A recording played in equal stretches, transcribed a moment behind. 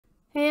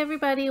Hey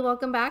everybody,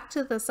 welcome back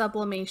to the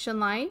Sublimation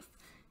Life.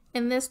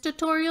 In this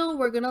tutorial,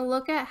 we're going to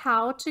look at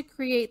how to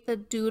create the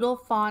doodle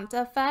font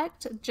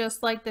effect,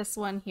 just like this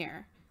one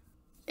here.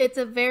 It's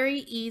a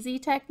very easy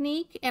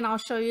technique, and I'll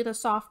show you the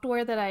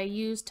software that I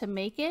use to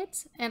make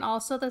it, and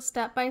also the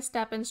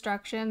step-by-step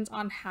instructions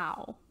on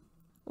how.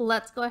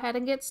 Let's go ahead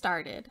and get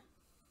started.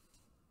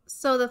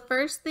 So the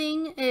first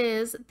thing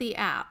is the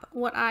app.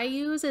 What I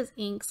use is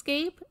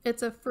Inkscape.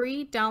 It's a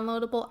free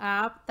downloadable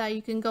app that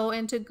you can go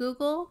into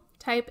Google,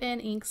 type in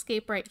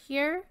Inkscape right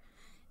here,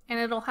 and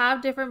it'll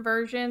have different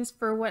versions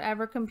for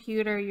whatever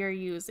computer you're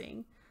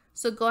using.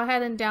 So go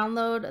ahead and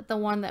download the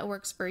one that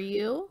works for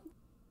you,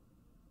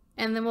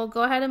 and then we'll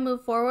go ahead and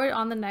move forward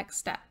on the next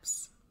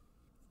steps.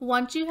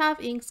 Once you have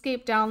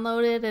Inkscape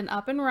downloaded and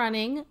up and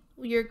running,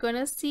 you're going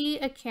to see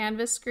a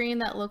canvas screen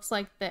that looks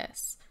like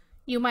this.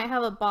 You might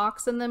have a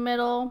box in the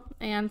middle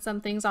and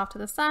some things off to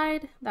the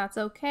side. That's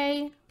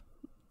okay.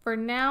 For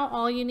now,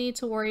 all you need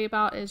to worry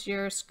about is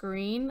your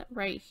screen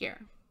right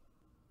here.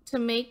 To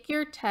make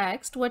your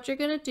text, what you're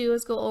going to do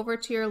is go over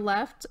to your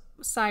left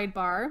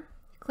sidebar,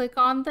 click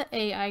on the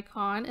A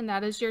icon, and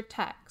that is your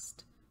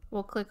text.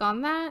 We'll click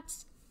on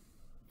that,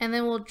 and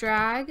then we'll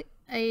drag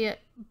a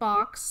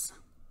box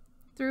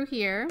through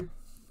here,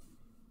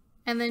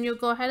 and then you'll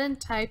go ahead and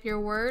type your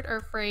word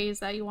or phrase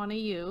that you want to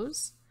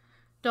use.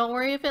 Don't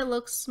worry if it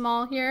looks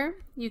small here.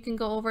 You can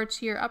go over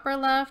to your upper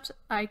left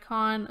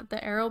icon,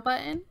 the arrow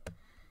button,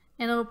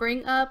 and it'll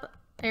bring up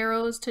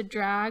arrows to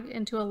drag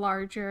into a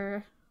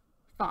larger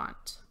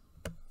font.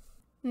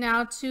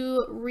 Now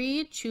to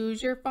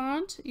re-choose your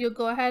font, you'll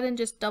go ahead and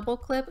just double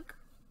click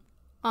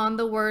on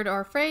the word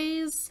or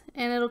phrase,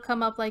 and it'll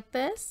come up like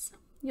this.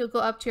 You'll go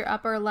up to your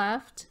upper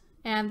left,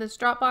 and this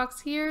drop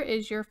box here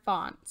is your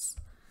fonts.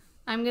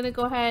 I'm going to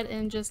go ahead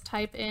and just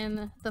type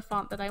in the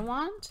font that I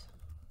want,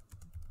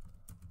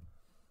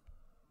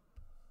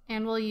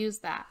 and we'll use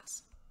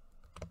that.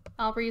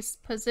 I'll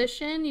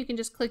reposition. You can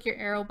just click your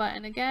arrow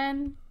button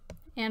again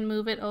and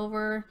move it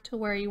over to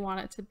where you want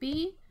it to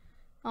be.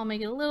 I'll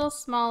make it a little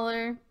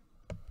smaller,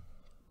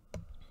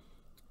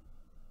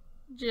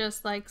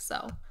 just like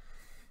so.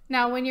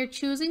 Now when you're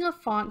choosing a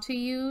font to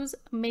use,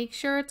 make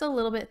sure it's a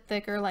little bit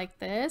thicker like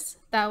this.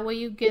 That way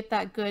you get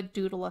that good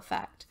doodle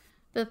effect.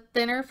 The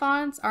thinner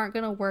fonts aren't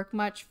going to work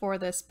much for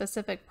this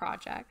specific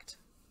project.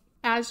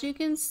 As you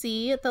can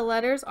see, the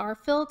letters are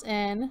filled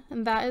in,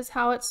 and that is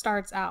how it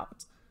starts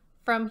out.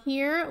 From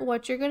here,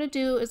 what you're going to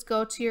do is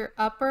go to your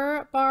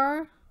upper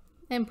bar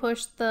and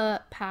push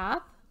the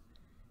path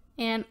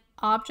and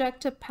object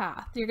to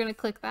path. You're going to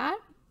click that,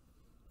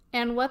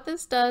 and what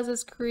this does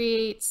is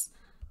creates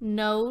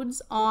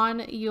nodes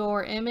on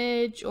your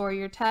image or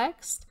your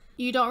text.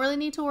 You don't really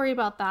need to worry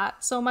about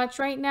that so much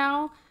right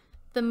now.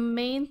 The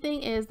main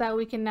thing is that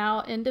we can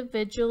now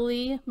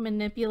individually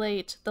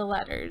manipulate the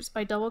letters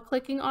by double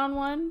clicking on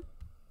one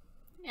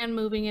and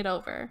moving it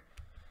over.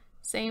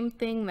 Same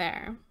thing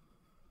there,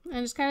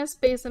 and just kind of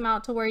space them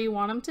out to where you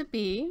want them to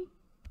be.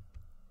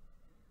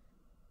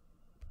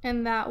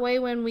 And that way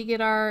when we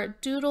get our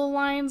doodle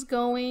lines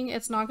going,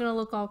 it's not going to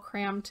look all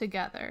crammed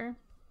together.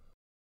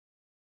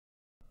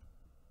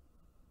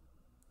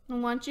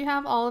 And once you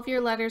have all of your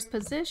letters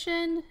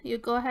positioned, you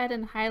go ahead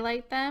and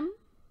highlight them.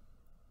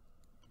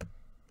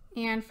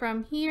 And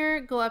from here,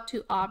 go up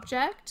to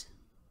Object.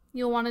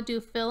 You'll want to do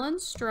Fill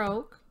and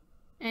Stroke,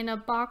 and a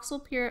box will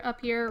appear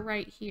up here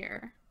right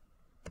here.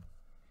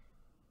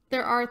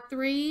 There are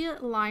 3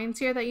 lines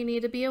here that you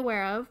need to be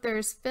aware of.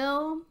 There's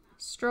Fill,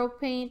 Stroke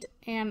Paint,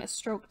 and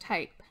Stroke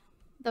Type.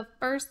 The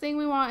first thing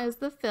we want is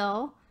the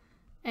fill,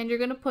 and you're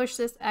going to push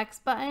this X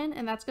button,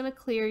 and that's going to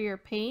clear your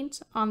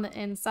paint on the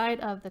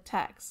inside of the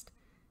text.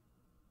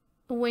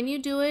 When you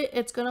do it,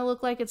 it's going to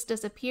look like it's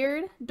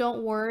disappeared.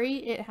 Don't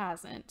worry, it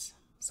hasn't.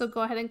 So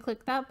go ahead and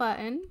click that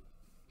button,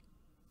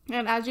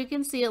 and as you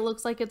can see, it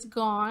looks like it's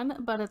gone,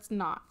 but it's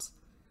not.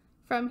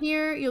 From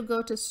here, you'll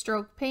go to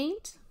Stroke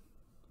Paint,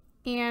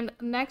 and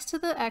next to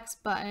the X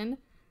button,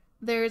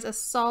 there's a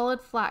solid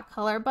flat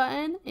color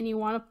button, and you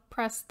want to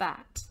press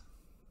that.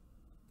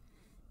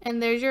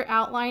 And there's your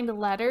outlined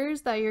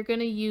letters that you're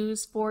going to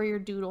use for your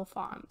doodle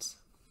font.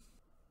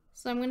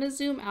 So I'm going to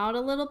zoom out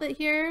a little bit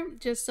here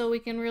just so we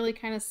can really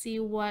kind of see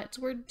what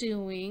we're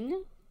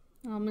doing.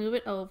 I'll move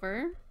it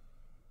over.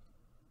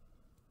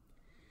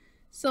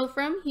 So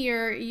from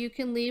here, you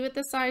can leave it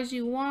the size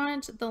you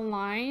want. The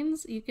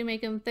lines, you can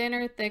make them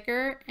thinner,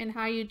 thicker, and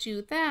how you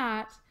do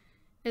that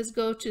is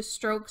go to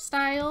Stroke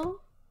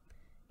Style.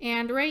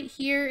 And right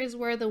here is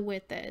where the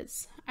width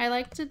is. I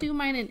like to do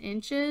mine in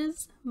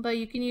inches, but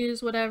you can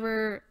use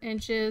whatever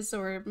inches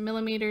or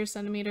millimeters,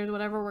 centimeters,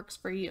 whatever works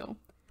for you.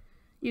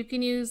 You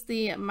can use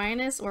the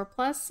minus or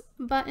plus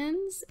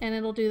buttons and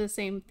it'll do the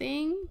same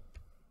thing.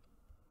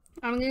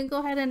 I'm going to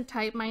go ahead and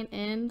type mine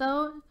in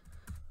though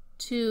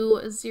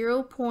to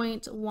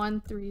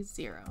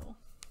 0.130.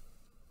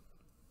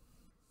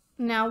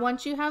 Now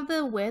once you have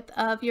the width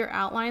of your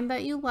outline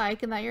that you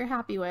like and that you're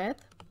happy with,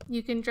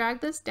 you can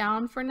drag this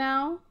down for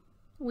now.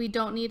 We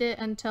don't need it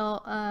until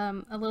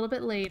a little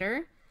bit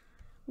later.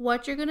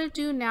 What you're going to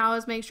do now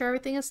is make sure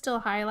everything is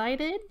still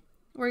highlighted.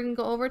 We're going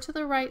to go over to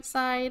the right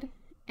side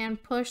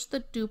and push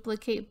the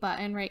duplicate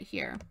button right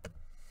here.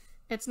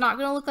 It's not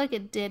going to look like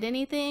it did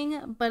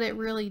anything, but it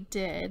really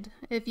did.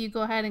 If you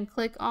go ahead and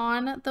click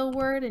on the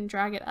word and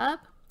drag it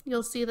up,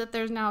 you'll see that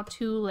there's now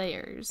 2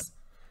 layers.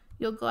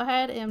 You'll go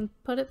ahead and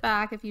put it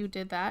back if you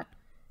did that.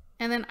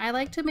 And then I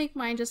like to make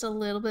mine just a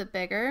little bit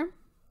bigger,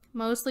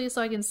 mostly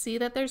so I can see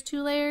that there's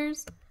 2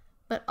 layers.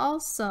 But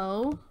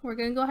also, we're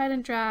going to go ahead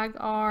and drag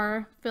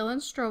our fill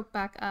and stroke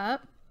back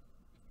up.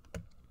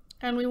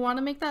 And we want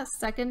to make that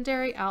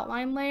secondary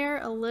outline layer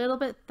a little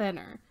bit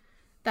thinner.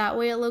 That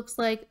way it looks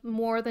like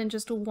more than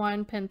just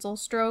one pencil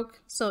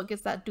stroke, so it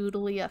gets that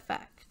doodly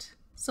effect.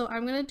 So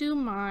I'm going to do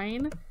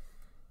mine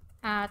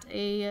at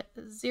a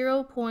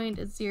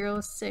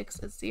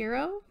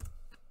 0.060.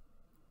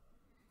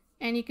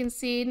 And you can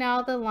see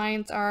now the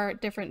lines are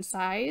different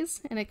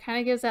size, and it kind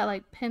of gives that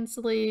like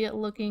pencil-y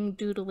looking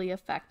doodly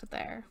effect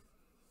there.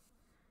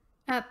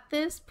 At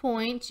this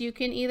point, you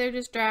can either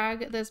just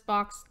drag this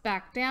box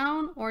back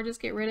down or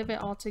just get rid of it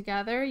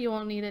altogether. You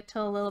won't need it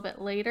till a little bit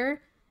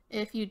later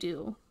if you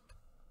do.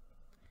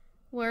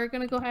 We're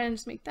gonna go ahead and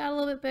just make that a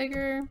little bit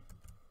bigger,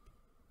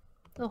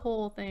 the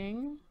whole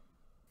thing.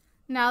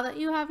 Now that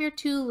you have your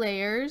 2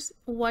 layers,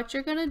 what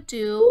you're gonna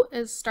do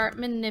is start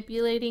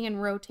manipulating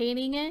and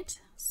rotating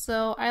it.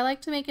 So I like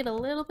to make it a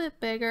little bit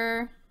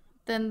bigger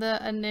than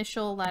the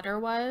initial letter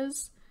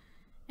was.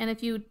 And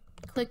if you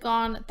click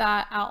on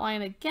that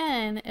outline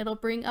again, it'll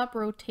bring up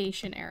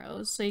rotation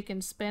arrows so you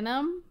can spin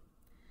them.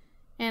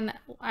 And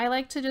I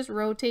like to just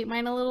rotate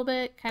mine a little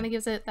bit, kind of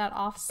gives it that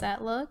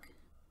offset look.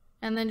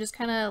 And then just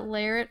kind of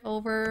layer it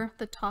over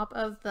the top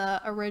of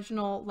the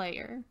original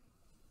layer.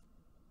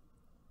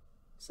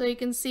 So you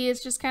can see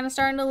it's just kind of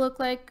starting to look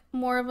like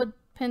more of a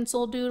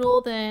pencil doodle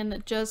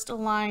than just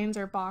lines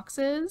or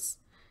boxes.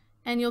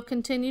 And you'll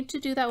continue to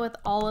do that with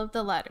all of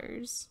the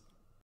letters.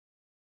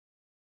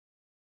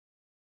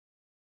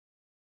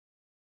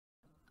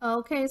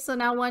 Okay, so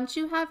now once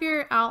you have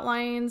your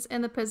outlines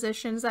in the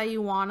positions that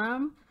you want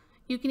them,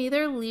 you can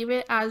either leave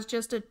it as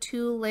just a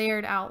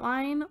 2-layered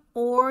outline,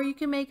 or you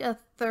can make a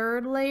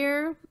 3rd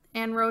layer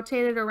and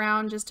rotate it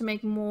around just to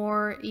make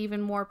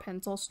even more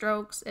pencil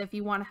strokes if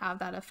you want to have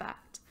that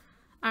effect.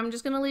 I'm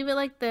just going to leave it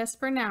like this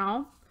for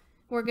now.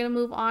 We're going to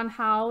move on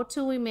how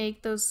do we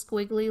make those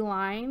squiggly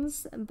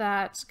lines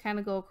that kind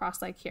of go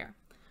across like here.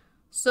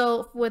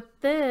 So with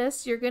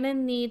this, you're going to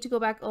need to go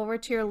back over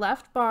to your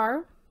left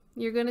bar.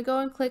 You're going to go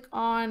and click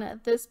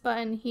on this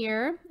button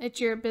here. It's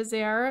your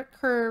Bezier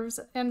Curves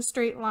and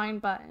Straight Line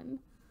button.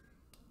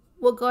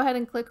 We'll go ahead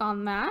and click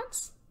on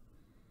that.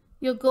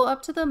 You'll go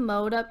up to the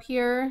mode up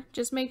here.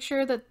 Just make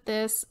sure that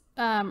this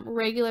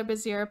regular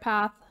Bezier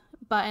path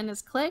button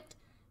is clicked,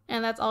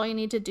 and that's all you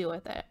need to do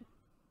with it.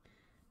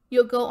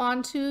 You'll go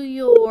onto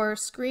your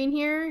screen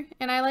here,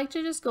 and I like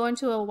to just go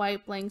into a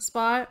white blank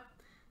spot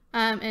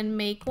and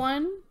make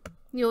one.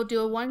 You'll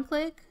do a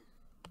 1-click,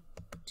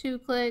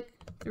 2-click,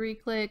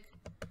 3-click,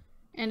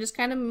 and just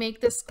kind of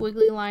make the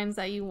squiggly lines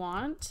that you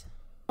want.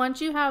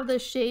 Once you have the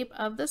shape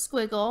of the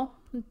squiggle,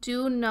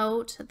 do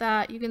note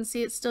that you can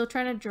see it's still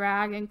trying to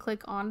drag and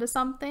click onto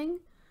something.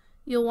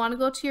 You'll want to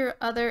go to your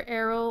other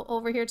arrow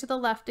over here to the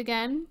left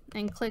again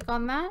and click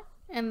on that,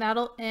 and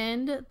that'll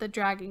end the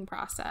dragging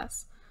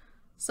process.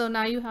 So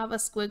now you have a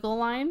squiggle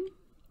line.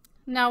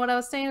 Now what I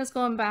was saying is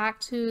going back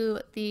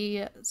to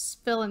the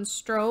fill and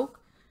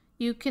stroke,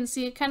 you can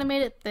see it kind of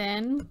made it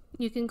thin.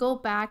 You can go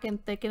back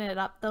and thicken it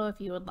up though if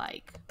you would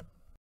like.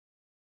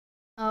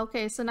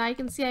 Okay, so now you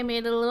can see I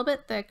made it a little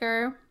bit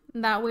thicker.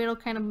 That way it'll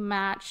kind of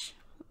match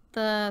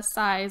the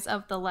size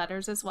of the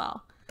letters as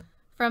well.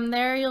 From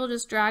there, you'll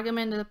just drag them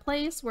into the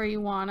place where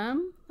you want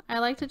them. I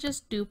like to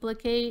just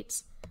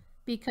duplicate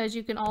because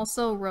you can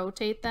also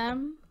rotate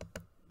them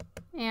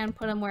and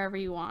put them wherever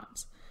you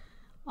want.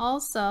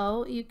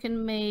 Also, you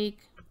can make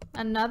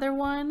another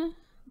one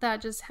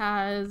that just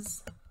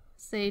has,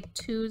 say,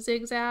 2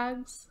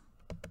 zigzags,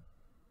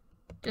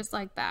 just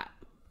like that.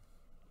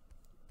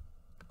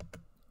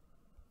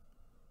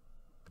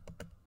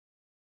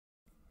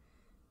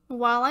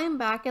 While I'm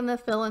back in the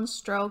fill and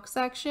stroke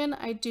section,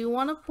 I do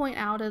want to point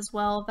out as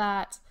well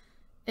that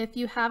if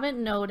you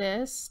haven't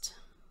noticed,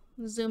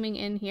 zooming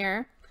in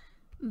here,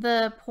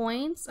 the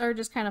points are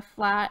just kind of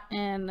flat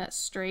and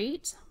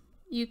straight.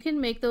 You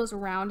can make those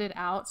rounded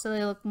out so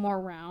they look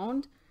more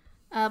round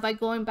by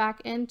going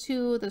back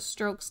into the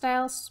stroke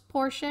styles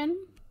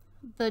portion.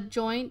 The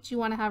joint you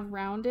want to have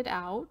rounded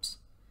out,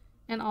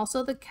 and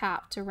also the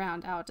cap to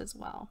round out as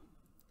well.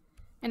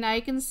 And now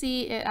you can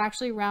see it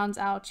actually rounds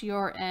out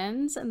your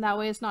ends, and that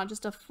way it's not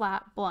just a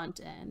flat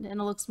blunt end and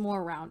it looks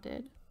more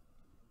rounded.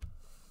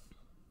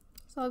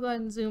 So I'll go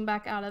ahead and zoom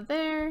back out of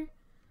there.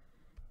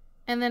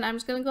 And then I'm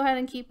just going to go ahead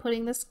and keep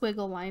putting the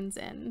squiggle lines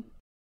in.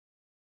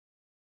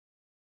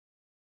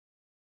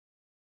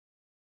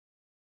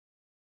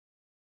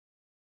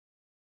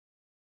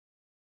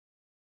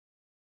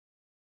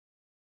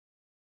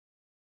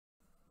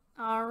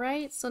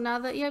 Alright, so now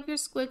that you have your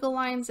squiggle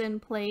lines in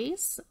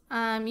place,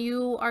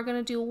 you are going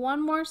to do one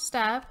more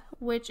step,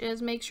 which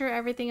is make sure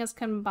everything is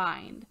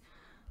combined.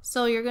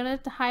 So you're going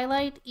to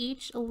highlight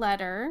each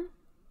letter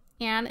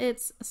and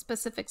its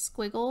specific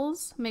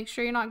squiggles. Make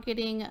sure you're not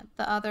getting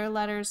the other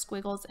letters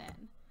squiggles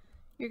in.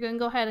 You're going to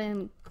go ahead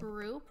and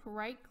group,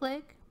 right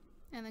click,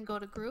 and then go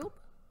to group,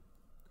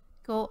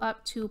 go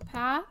up to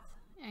path,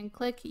 and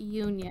click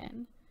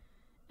union.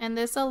 And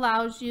this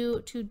allows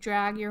you to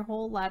drag your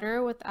whole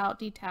letter without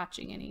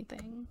detaching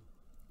anything.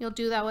 You'll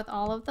do that with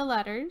all of the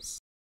letters.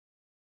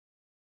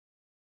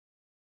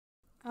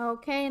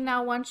 Okay,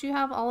 now once you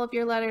have all of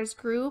your letters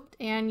grouped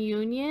and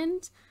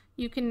unioned,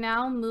 you can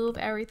now move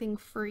everything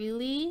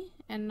freely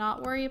and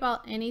not worry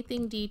about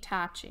anything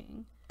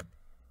detaching.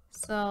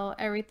 So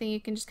everything, you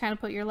can just kind of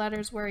put your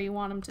letters where you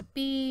want them to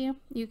be.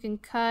 You can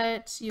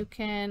cut, you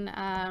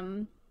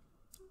can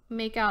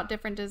make out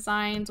different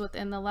designs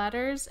within the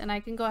letters, and I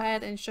can go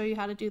ahead and show you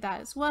how to do that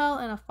as well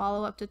in a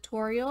follow-up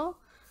tutorial.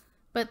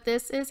 But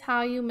this is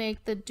how you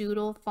make the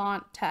doodle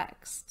font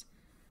text.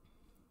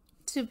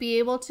 To be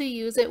able to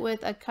use it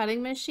with a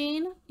cutting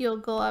machine, you'll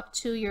go up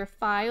to your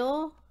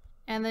file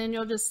and then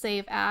you'll just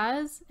save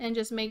as, and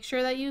just make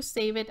sure that you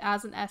save it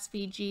as an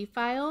SVG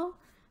file.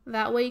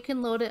 That way you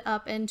can load it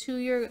up into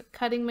your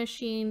cutting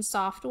machine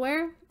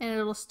software and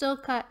it'll still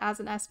cut as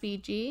an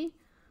SVG,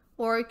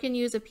 or you can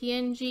use a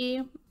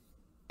PNG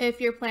if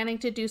you're planning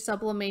to do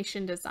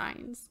sublimation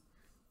designs.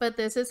 But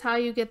this is how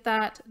you get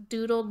that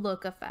doodled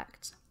look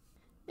effect.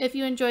 If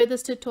you enjoyed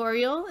this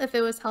tutorial, if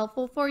it was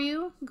helpful for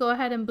you, go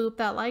ahead and boop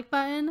that like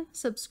button,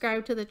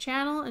 subscribe to the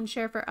channel, and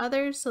share for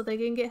others so they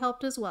can get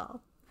helped as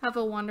well. Have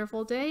a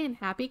wonderful day and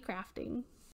happy crafting!